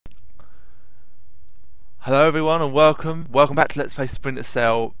Hello everyone and welcome back to Let's Play Splinter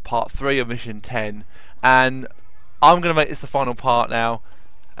Cell Part 3 of Mission 10, and I'm going to make this the final part now.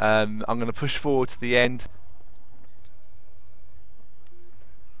 I'm going to push forward to the end.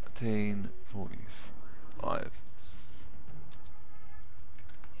 1945.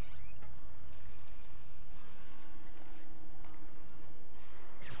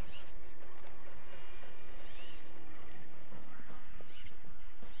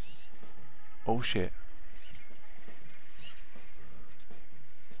 Oh shit.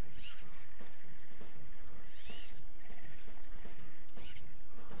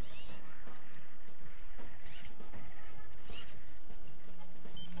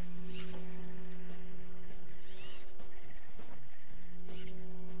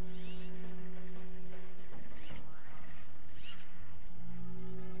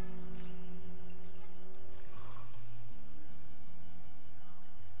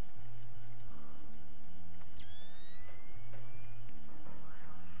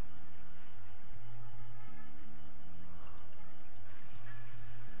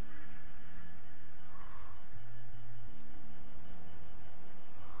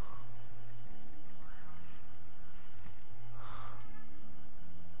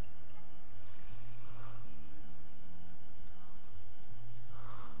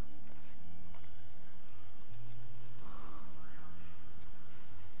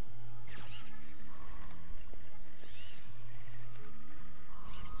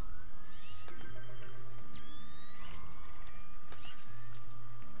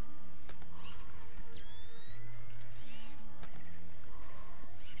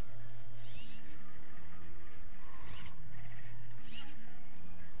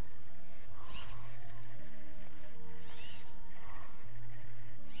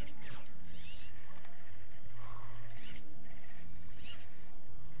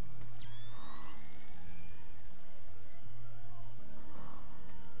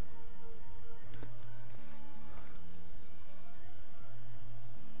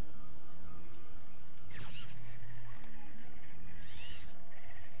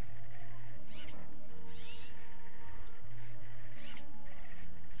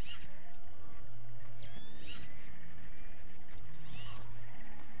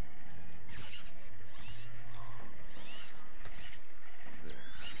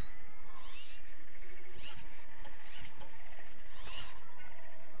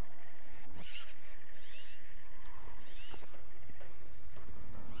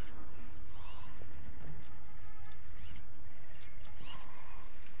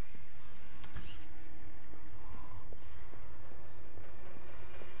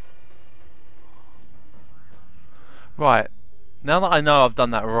 Right, now that I know I've done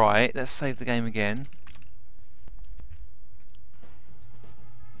that right, let's save the game again.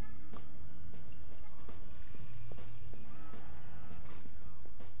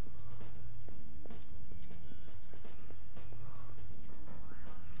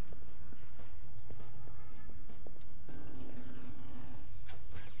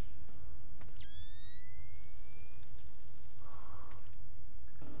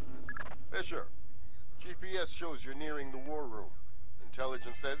 Fisher, GPS shows you're nearing the war room.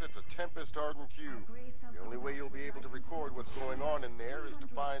 Intelligence says it's a Tempest-hardened cube. The only way you'll be able to record what's going on in there is to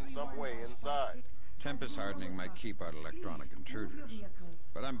find some way inside. Tempest hardening might keep out electronic intruders,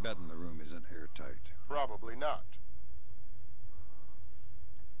 but I'm betting the room isn't airtight. Probably not.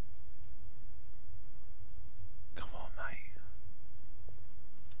 Come on, mate.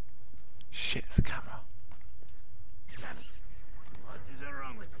 Shit, it's a camera. What is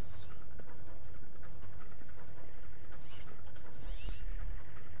wrong with this?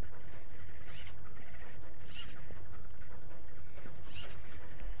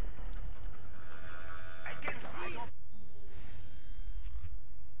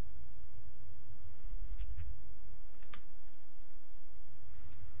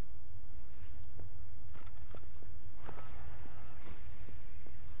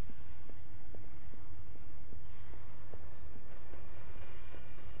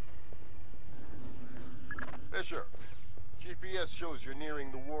 Fisher, GPS shows you're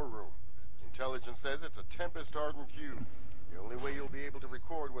nearing the war room. Intelligence says it's a Tempest-hardened cube. The only way you'll be able to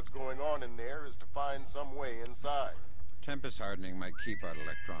record what's going on in there is to find some way inside. Tempest hardening might keep out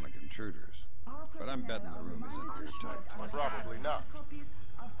electronic intruders, but I'm betting the room isn't airtight. Probably not. Copies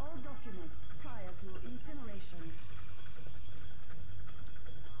of all documents prior to incineration.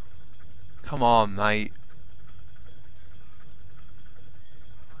 Come on, mate.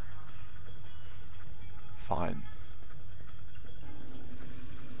 Fine.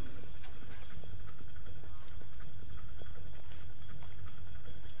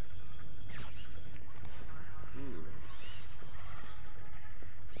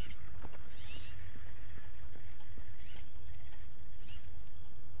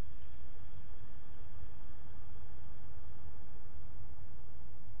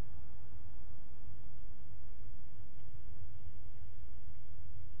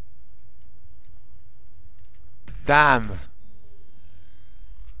 damn.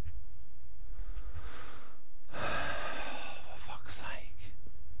 For fuck's sake.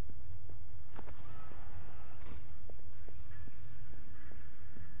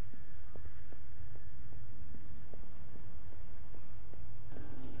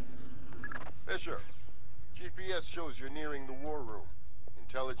 Fisher, GPS shows you're nearing the war room.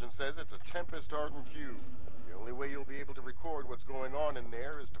 Intelligence says it's a tempest-hardened cube. The only way you'll be able to record what's going on in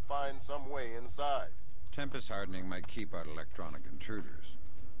there is to find some way inside. Tempest hardening might keep out electronic intruders,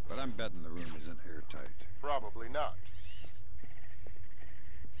 but I'm betting the room isn't airtight. Probably not.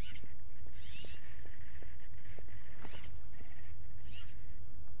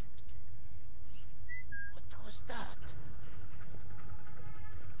 What was that?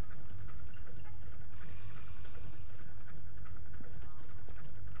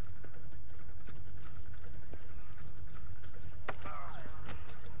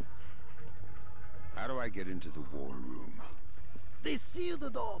 How do I get into the war room? They seal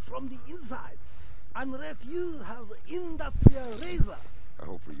the door from the inside, unless you have industrial laser. I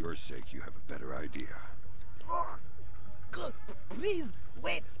hope for your sake you have a better idea. Please,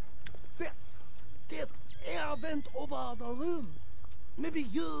 wait. There's air vent over the room. Maybe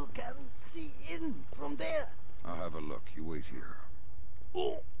you can see in from there. I'll have a look. You wait here.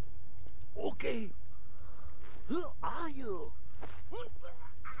 Oh, okay. Who are you?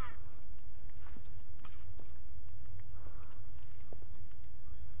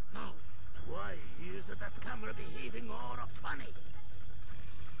 Now, why is that camera behaving all funny?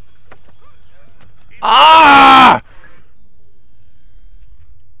 Ah!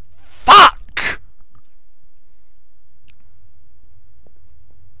 Fuck!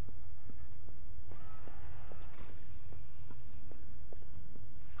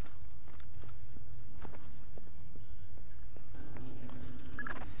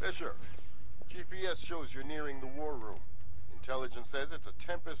 Fisher, GPS shows you're nearing the war room. Intelligence says it's a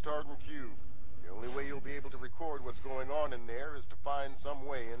tempest-hardened cube. The only way you'll be able to record what's going on in there is to find some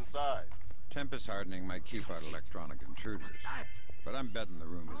way inside. Tempest hardening might keep out electronic intruders, but I'm betting the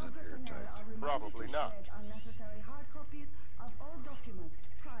room isn't airtight. Probably not. Unnecessary hard copies of all documents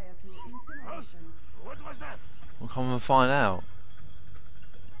prior to incineration. What was that? We'll come and find out.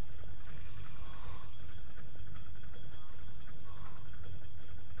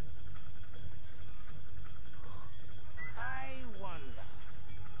 I wonder.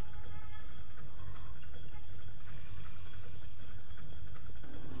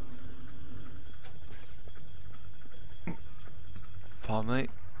 Pardon me.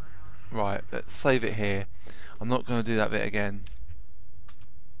 Right, let's save it here. I'm not going to do that bit again.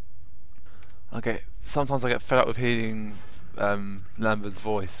 Sometimes I get fed up with hearing Lambert's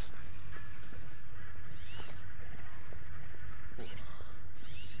voice.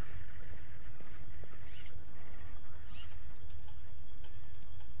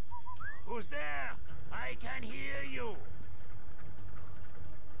 Who's there? I can hear you.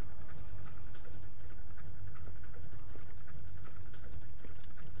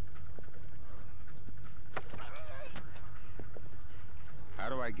 How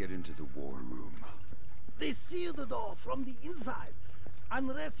do I get into the war room? They seal the door from the inside,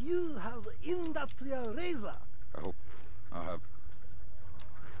 unless you have industrial laser. I hope I'll have...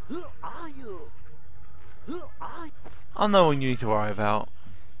 Who are you? Who are you? I'm no one you need to worry about.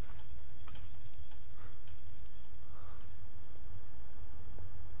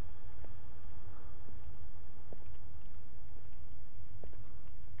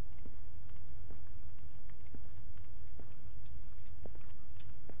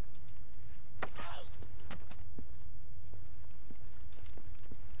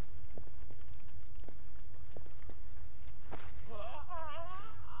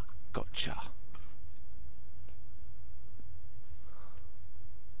 Gotcha.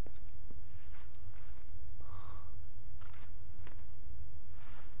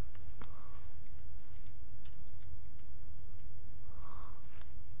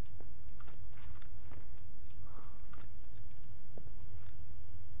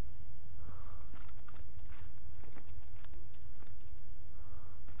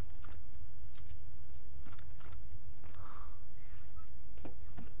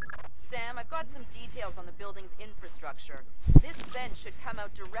 Sam, I've got some details on the building's infrastructure. This vent should come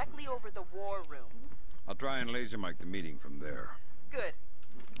out directly over the war room. I'll try and laser mic the meeting from there. Good.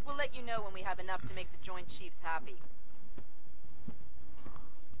 We'll let you know when we have enough to make the Joint Chiefs happy.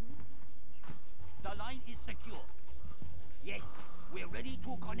 The line is secure. Yes, we're ready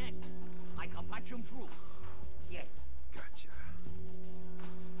to connect. I can patch them through. Yes. Gotcha.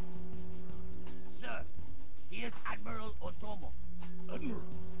 Sir, Admiral Otomo. Admiral,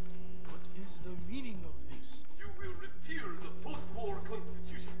 what is the meaning of this? You will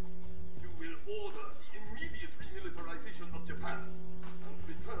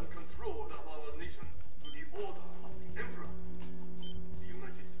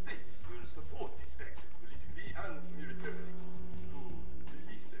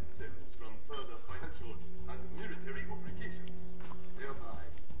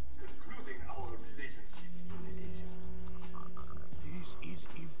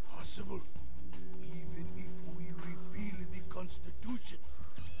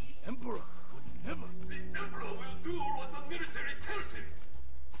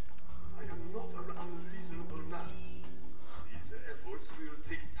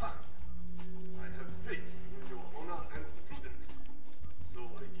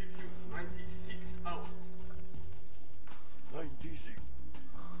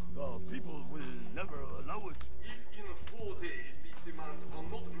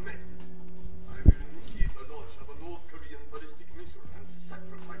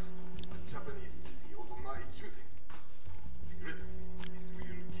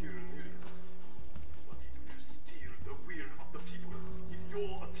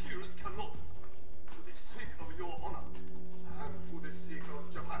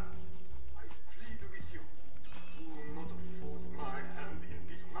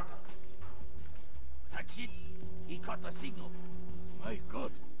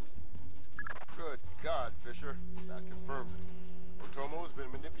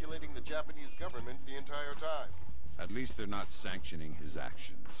entire time. At least they're not sanctioning his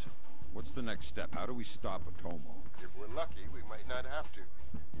actions. What's the next step? How do we stop Otomo? If we're lucky, we might not have to.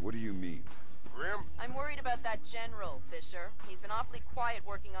 What do you mean? Grim? I'm worried about that general, Fisher. He's been awfully quiet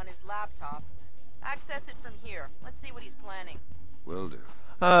working on his laptop. Access it from here. Let's see what he's planning. Will do.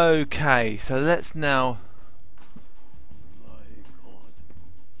 Okay, so let's now. My God.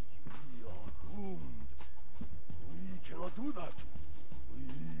 We are doomed. We cannot do that.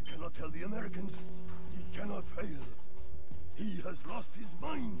 We cannot tell the Americans. He cannot fail. He has lost his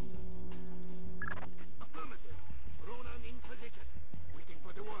mind. Affirmative. Ronan in position. Waiting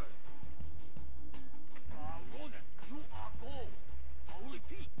for the word. Ronan, you are go. I'll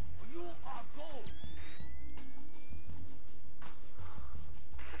repeat. You are go.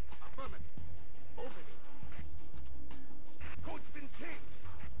 Affirmative. Opening. Code's been changed.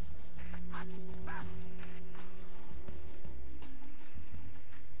 Back.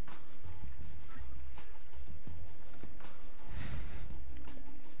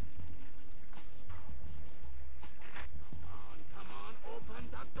 Come on, open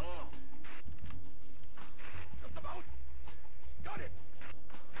the door. Just about. Got it.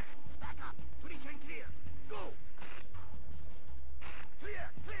 Back up. Pretty can clear. Go.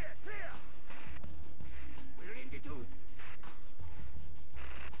 Clear, clear, clear. We're in the tube.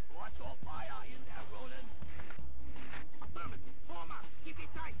 Watch your fire in there, Roland. Affirmative. Form up. Keep it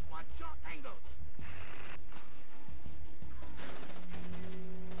tight. Watch your angle.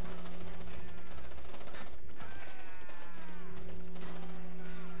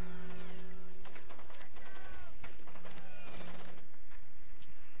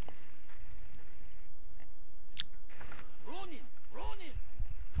 Ronin! Ronin!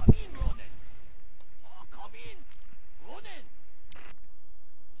 Come in, Ronin! Oh, come in! Ronin!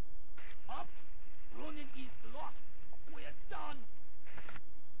 Up! Ronin is locked. We're done!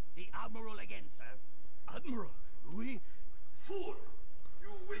 The Admiral again, sir. Admiral, we... Fool!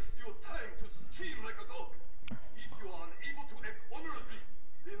 You waste your time to scheme like a dog. If you are unable to act honorably,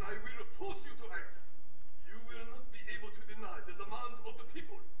 then I will force you to act. You will not be able to deny the demands of the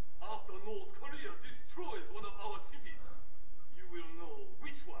people. After North Korea destroys one of our cities, you will know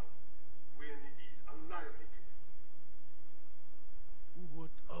which one when it is annihilated.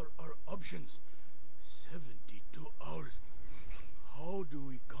 What are our options? 72 hours. How do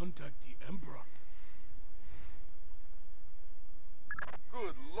we contact the Emperor?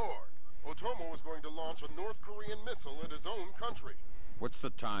 Good lord. Otomo is going to launch a North Korean missile at his own country. What's the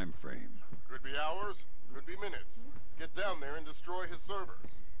time frame? Could be hours, could be minutes. Get down there and destroy his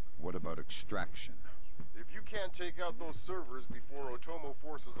servers. What about extraction? If you can't take out those servers before Otomo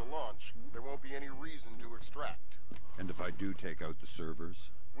forces a launch, there won't be any reason to extract. And if I do take out the servers?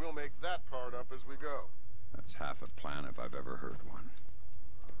 We'll make that part up as we go. That's half a plan if I've ever heard one.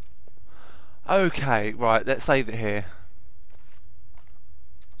 Okay, right, let's save it here.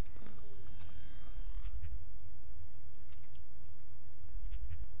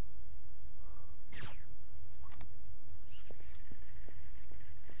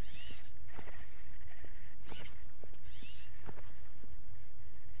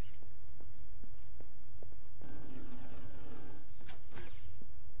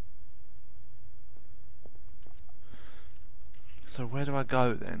 So where do I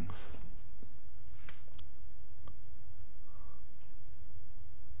go then?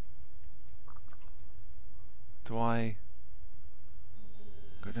 Do I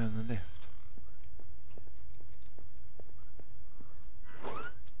go down the lift?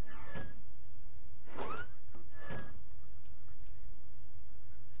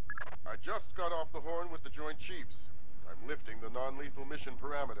 I just got off the horn with the Joint Chiefs. I'm lifting the non-lethal mission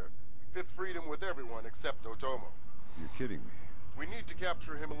parameter. Fifth freedom with everyone except Otomo. You're kidding me. We need to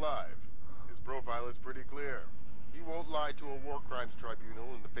capture him alive. His profile is pretty clear. He won't lie to a war crimes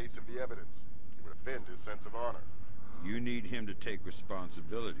tribunal in the face of the evidence. It would offend his sense of honor. You need him to take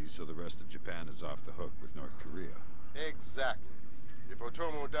responsibility so the rest of Japan is off the hook with North Korea. Exactly. If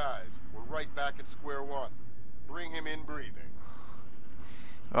Otomo dies, we're right back at square one. Bring him in breathing.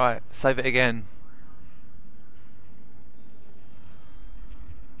 Right, save it again.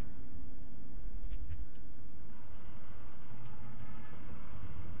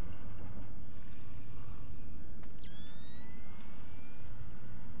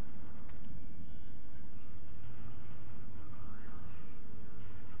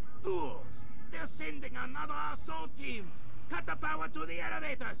 Fools! They're sending another assault team! Cut the power to the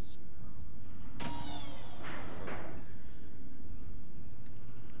elevators!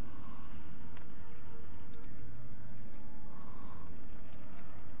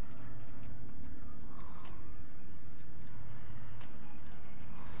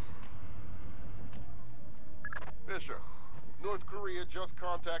 Fisher, North Korea just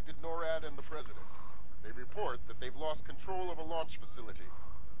contacted NORAD and the President. They report that they've lost control of a launch facility.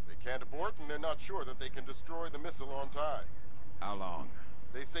 They can't abort, and they're not sure that they can destroy the missile on time. How long?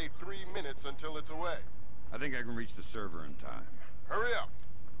 They say 3 minutes until it's away. I think I can reach the server in time. Hurry up!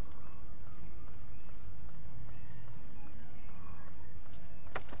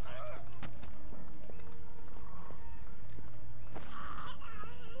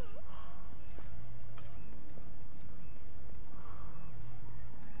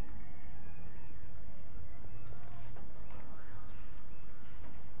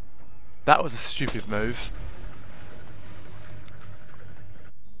 That was a stupid move.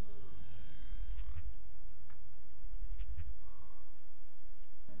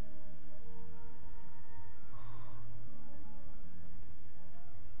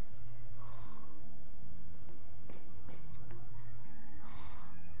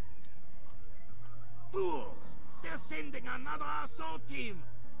 Fools! They're sending another assault team!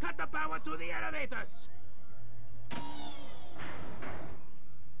 Cut the power to the elevators!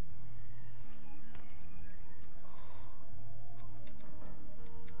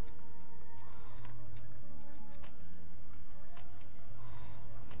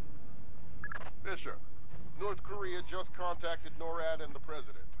 Fisher, North Korea just contacted NORAD and the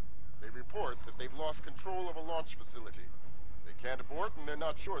President. They report that they've lost control of a launch facility. They can't abort, and they're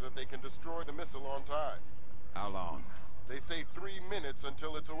not sure that they can destroy the missile on time. How long? They say 3 minutes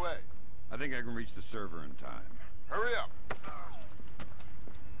until it's away. I think I can reach the server in time. Hurry up!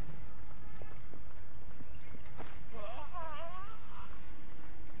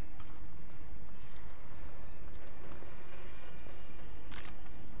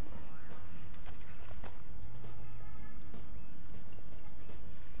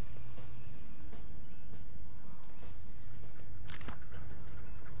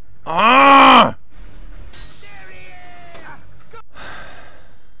 Ah!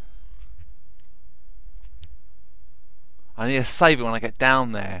 I need to save it when I get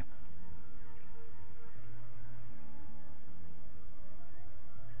down there.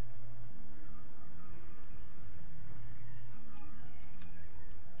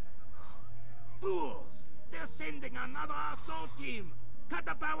 Fools! They're sending another assault team! Cut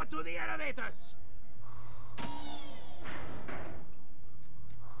the power to the elevators!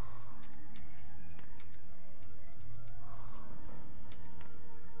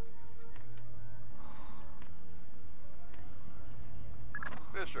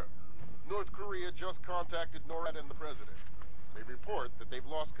 Fisher, North Korea just contacted NORAD and the President. They report that they've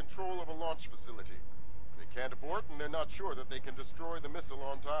lost control of a launch facility. They can't abort, and they're not sure that they can destroy the missile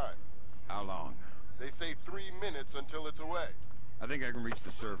on time. How long? They say 3 minutes until it's away. I think I can reach the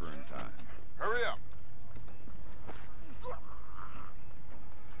server in time. Hurry up! Fuck!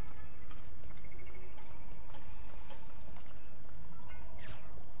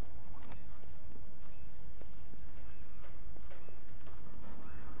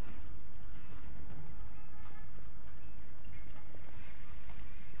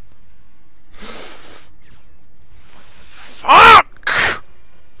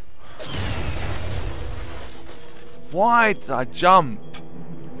 Why did I jump?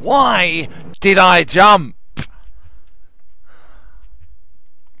 Why did I jump?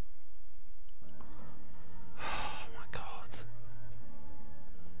 Oh my god.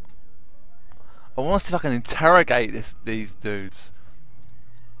 I want to see if I can interrogate these dudes.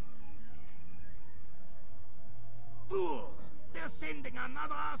 Fools! They're sending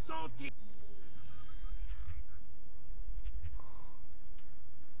another assault team!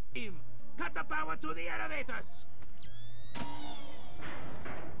 Cut the power to the elevators!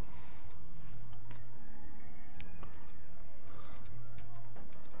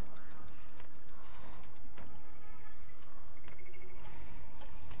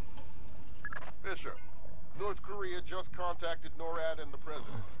 Fisher, North Korea just contacted NORAD and the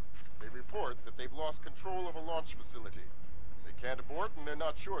President. They report that they've lost control of a launch facility. They can't abort, and they're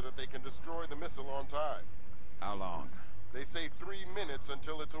not sure that they can destroy the missile on time. How long? They say 3 minutes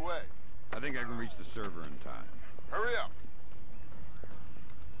until it's away. I think I can reach the server in time. Hurry up!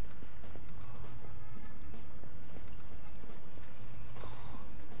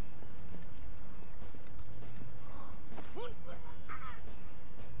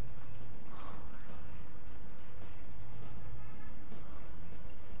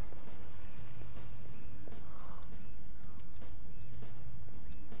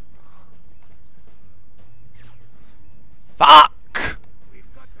 Fuck!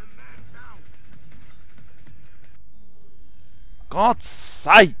 God's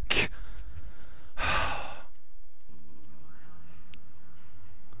sake!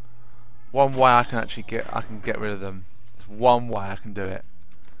 one way I can get rid of them. There's one way I can do it.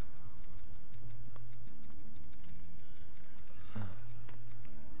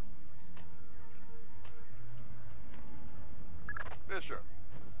 Fisher,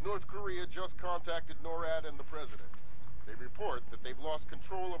 North Korea just contacted NORAD and the president. They report that they've lost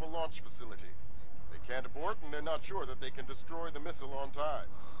control of a launch facility. They can't abort, and they're not sure that they can destroy the missile on time.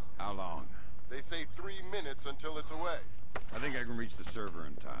 How long? They say 3 minutes until it's away. I think I can reach the server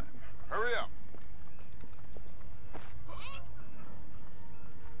in time. Hurry up!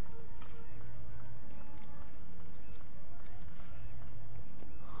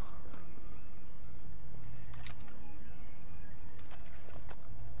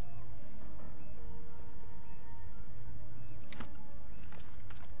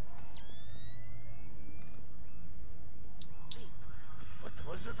 What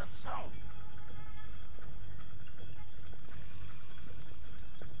was it, that sound?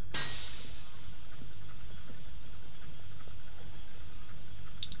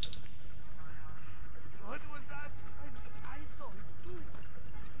 What was that? I saw it too.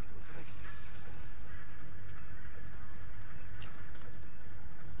 Drink this.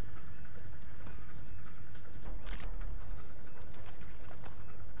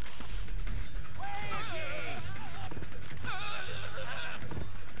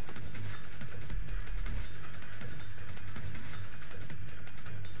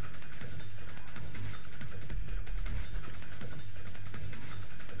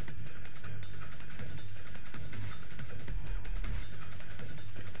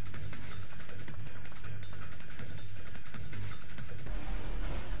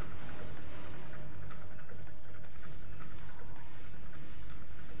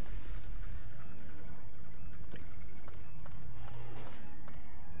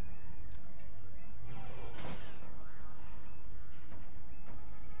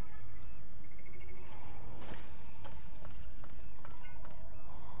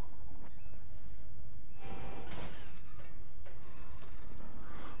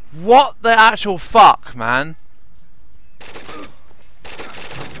 What the actual fuck, man?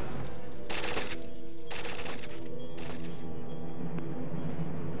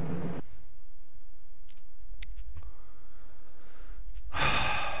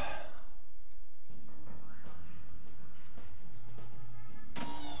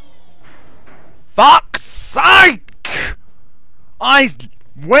 Fuck's sake! I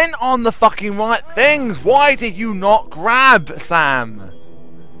went on the fucking right things. Why did you not grab, Sam?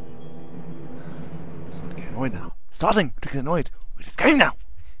 Starting to get annoyed now. Starting to get annoyed with this game now.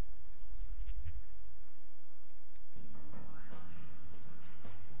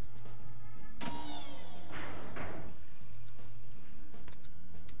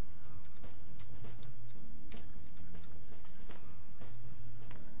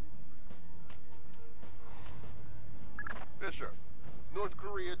 Fisher, North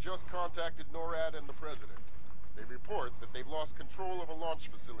Korea just contacted NORAD and the president. They report that they've lost control of a launch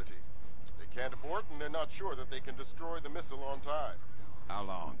facility. They can't abort, and they're not sure that they can destroy the missile on time. How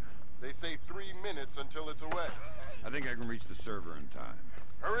long? They say 3 minutes until it's away. I think I can reach the server in time.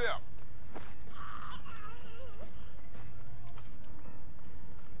 Hurry up!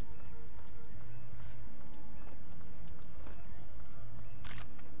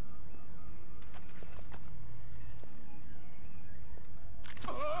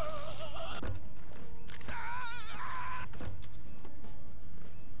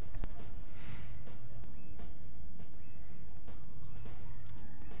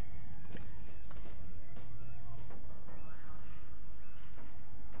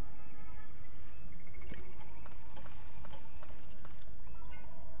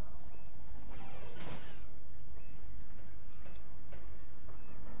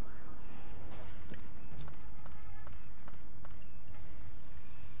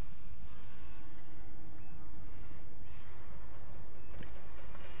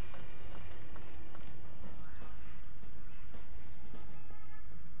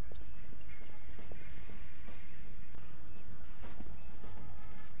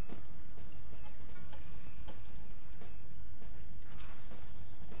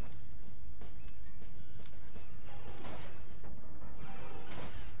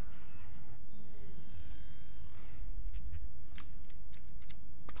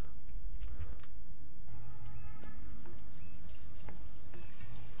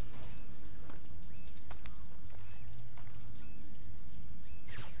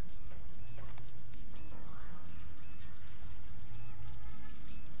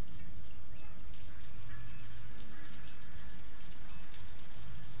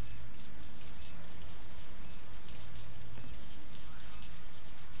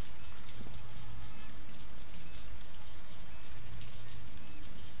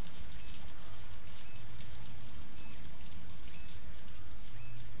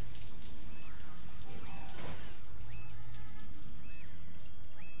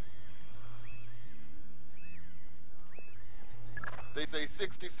 They say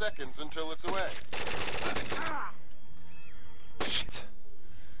 60 seconds until it's away. Shit.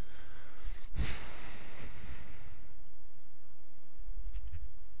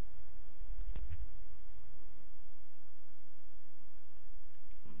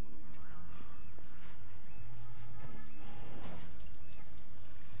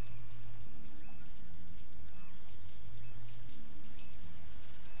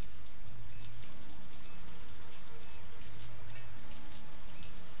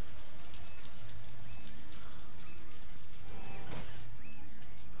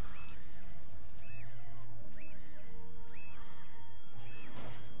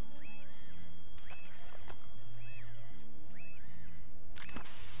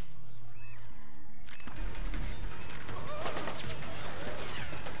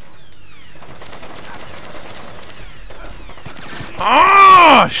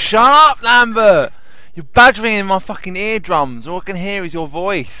 Oh, shut up, Lambert! You're badgering in my fucking eardrums. All I can hear is your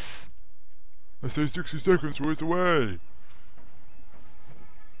voice. I say 60 seconds, or it's away.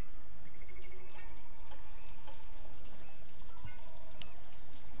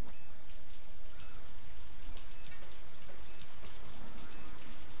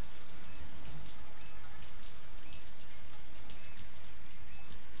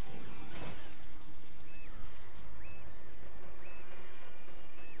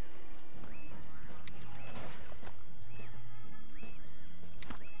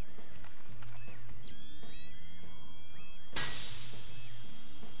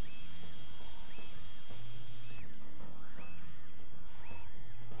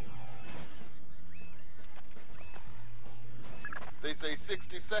 They say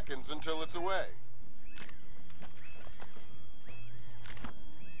 60 seconds until it's away.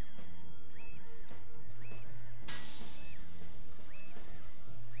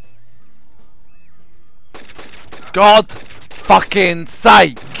 God fucking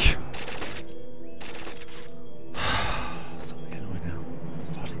sake! Stop getting annoyed now.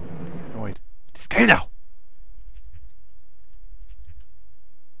 Starting to get annoyed. This game now!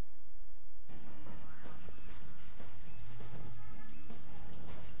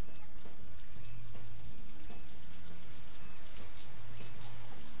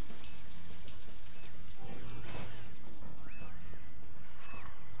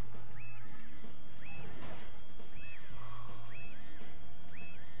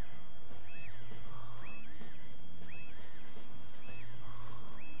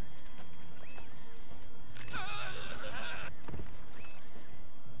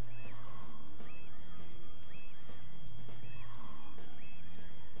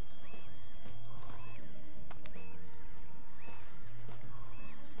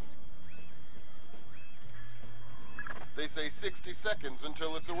 They say 60 seconds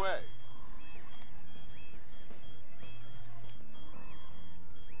until it's away.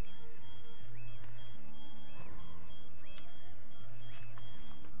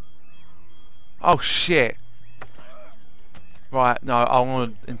 Oh shit. Right, no, I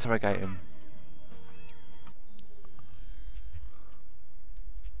want to interrogate him.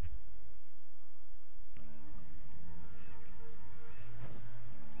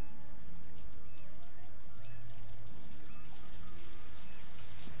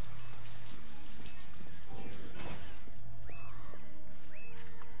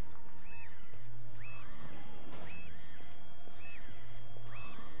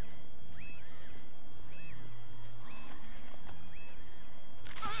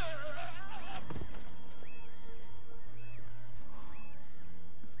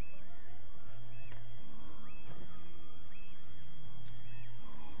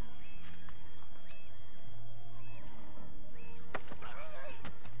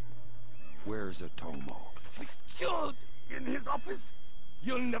 Where's Atomo? Secured in his office.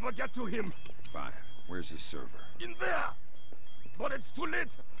 You'll never get to him. Fine. Where's his server? In there. But it's too late.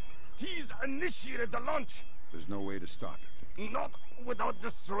 He's initiated the launch. There's no way to stop it. Not without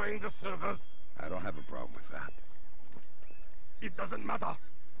destroying the servers. I don't have a problem with that. It doesn't matter.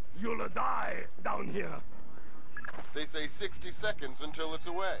 You'll die down here. They say 60 seconds until it's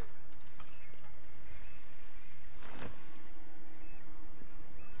away.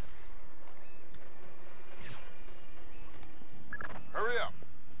 Hurry up.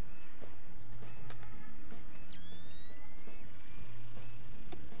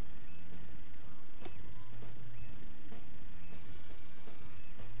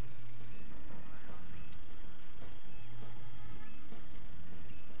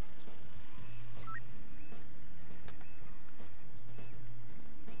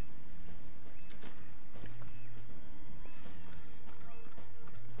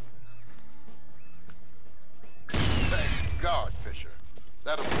 Thank God, Fisher.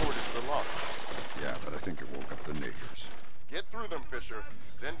 That aborted the launch. Yeah, but I think it woke up the neighbors. Get through them, Fisher.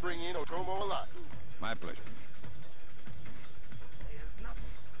 Then bring in Otomo alive. My pleasure. There's nothing.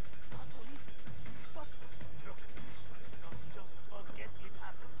 Not police. But look, just forget it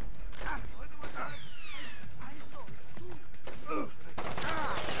happened.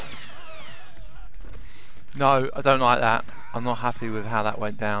 No, I don't like that. I'm not happy with how that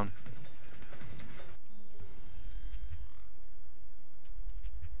went down.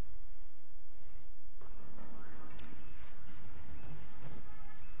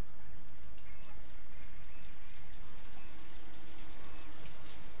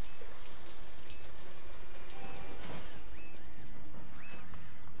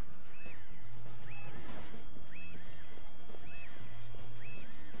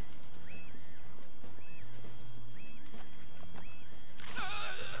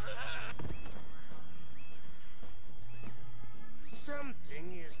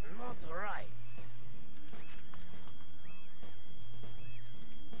 Something is not right.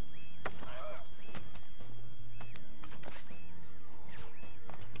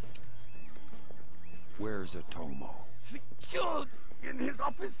 Where's Otomo? Secured in his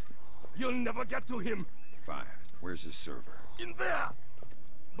office. You'll never get to him. Fine. Where's his server? In there.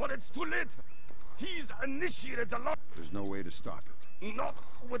 But it's too late. He's initiated the launch. There's no way to stop it. Not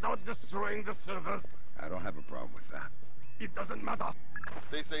without destroying the servers. I don't have a problem with that. It doesn't matter.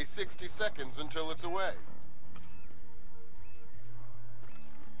 They say 60 seconds until it's away.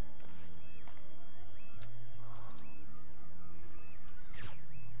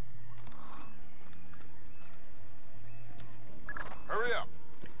 Hurry up.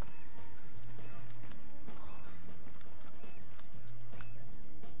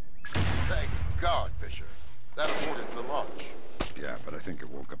 Thank God, Fisher. That aborted the launch. Yeah, but I think it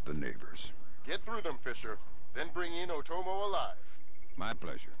woke up the neighbors. Get through them, Fisher. Then bring in Otomo alive. My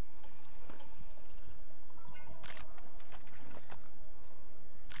pleasure.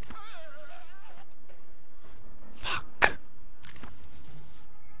 Fuck.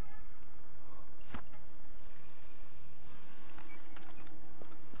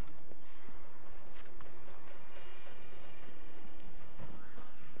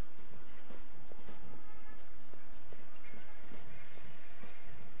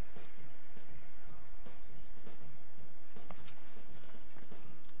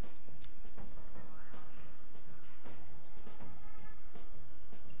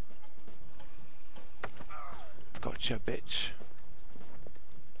 Gotcha, bitch.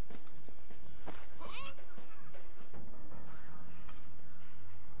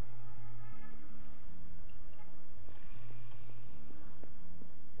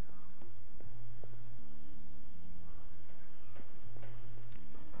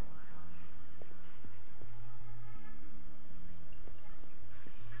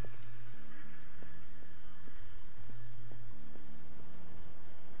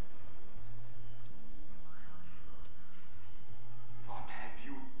 What have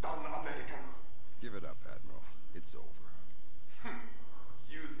you done, American? Give it up, Admiral. It's over.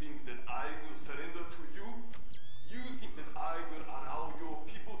 You think that I will surrender to you? You think that I will allow your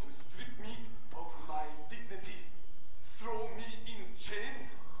people to strip me of my dignity? Throw me in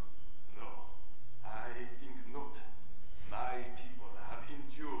chains? No, I think not. My people have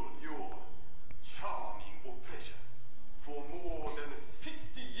endured your charming oppression for more than 60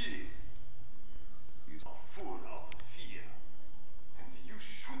 years. You are full of fear, and you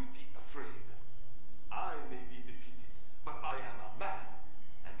should be afraid. I may be defeated, but I am a man,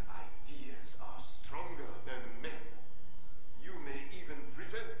 and ideas are stronger than men. You may even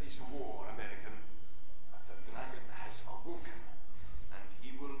prevent this war, American, but the dragon has awoken, and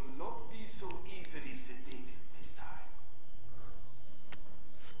he will not be so easily sedated this time.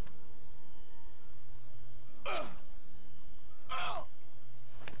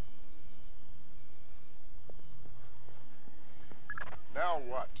 Now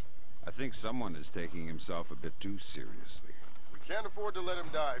what? I think someone is taking himself a bit too seriously. We can't afford to let him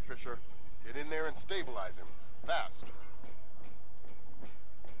die, Fisher. Get in there and stabilize him. Fast.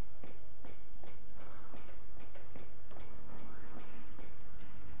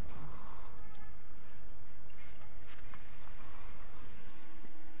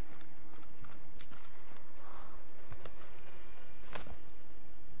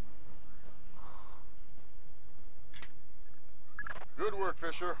 Good work,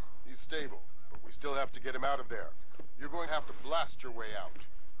 Fisher. He's stable, but we still have to get him out of there. You're going to have to blast your way out.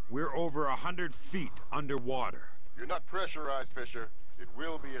 We're over 100 feet underwater. You're not pressurized, Fisher. It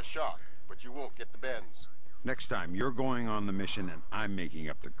will be a shock, but you won't get the bends. Next time, you're going on the mission and I'm making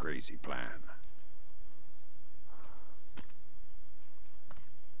up the crazy plan.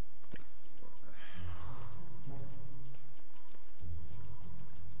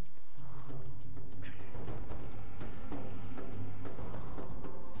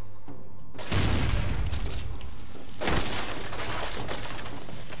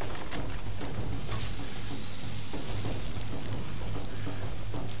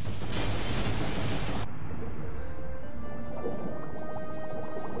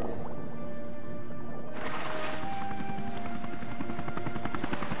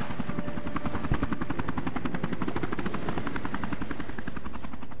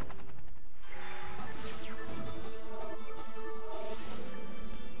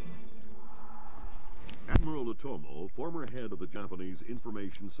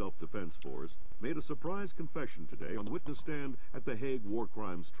 Nation Self-Defense Force made a surprise confession today on the witness stand at the Hague War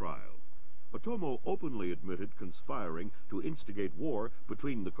Crimes trial. Otomo openly admitted conspiring to instigate war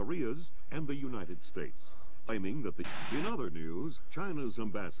between the Koreas and the United States, claiming that In other news, China's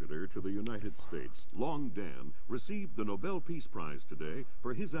ambassador to the United States, Long Dan, received the Nobel Peace Prize today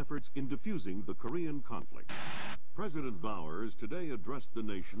for his efforts in diffusing the Korean conflict. President Bowers today addressed the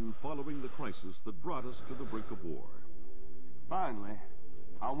nation following the crisis that brought us to the brink of war. Finally,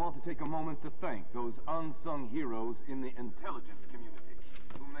 I want to take a moment to thank those unsung heroes in the intelligence community,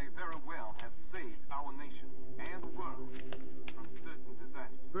 who may very well have saved our nation and the world from certain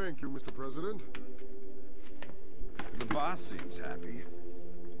disasters. Thank you, Mr. President. The boss seems happy.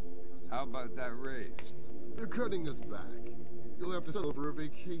 How about that raise? You're cutting us back. You'll have to settle for a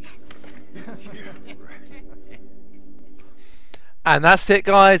vacation. Yeah, right. And that's it,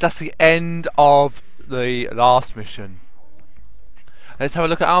 guys. That's the end of the last mission. Let's have a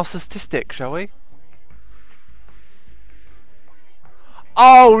look at our statistics, shall we?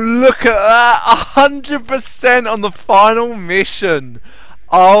 Oh, look at that! 100% on the final mission.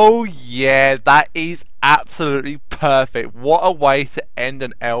 Oh yeah, that is absolutely perfect. What a way to end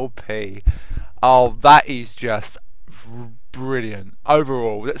an LP. Oh, that is just brilliant.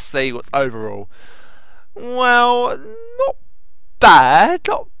 Overall, let's see what's overall. Well, not bad,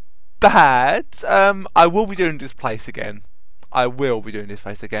 not bad. I will be doing this place again. I will be doing this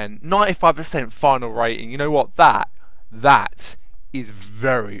place again. 95% final rating. You know what? That is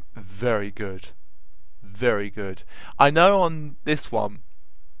very, very good. Very good. I know on this one,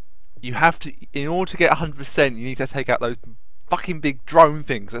 you have to, in order to get 100%, you need to take out those fucking big drone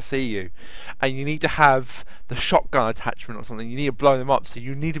things that see you, and you need to have the shotgun attachment or something. You need to blow them up, so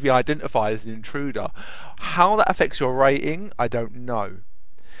you need to be identified as an intruder. How that affects your rating, I don't know.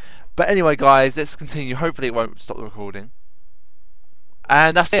 But anyway, guys, let's continue. Hopefully it won't stop the recording.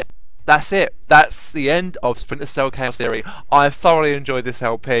 And that's it. That's it. That's the end of Splinter Cell Chaos Theory. I've thoroughly enjoyed this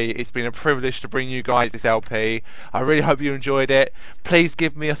LP. It's been a privilege to bring you guys this LP. I really hope you enjoyed it. Please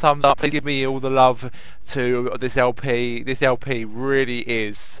give me a thumbs up. Please give me all the love to this LP. This LP really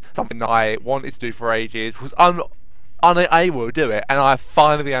is something that I wanted to do for ages. Was unable to do it, and I have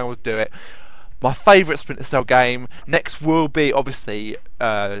finally been able to do it. My favourite Splinter Cell game. Next will be, obviously,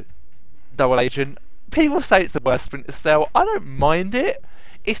 Double Agent. People say it's the worst Splinter Cell. I don't mind it.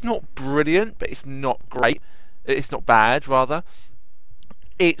 It's not brilliant, but it's not great. It's not bad, rather.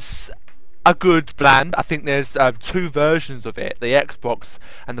 It's a good blend. I think there's two versions of it. The Xbox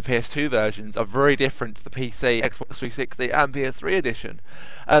and the PS2 versions are very different to the PC, Xbox 360 and PS3 edition.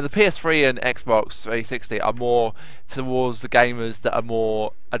 The PS3 and Xbox 360 are more towards the gamers that are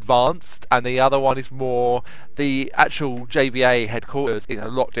more advanced, and the other one is more, the actual JVA headquarters is a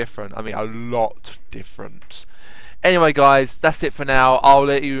lot different. I mean, a lot different. Anyway, guys, that's it for now. I'll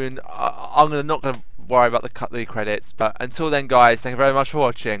let you in. I'm not going to worry about the credits, but until then, guys, thank you very much for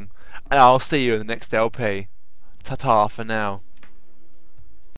watching, and I'll see you in the next LP. Ta-ta for now.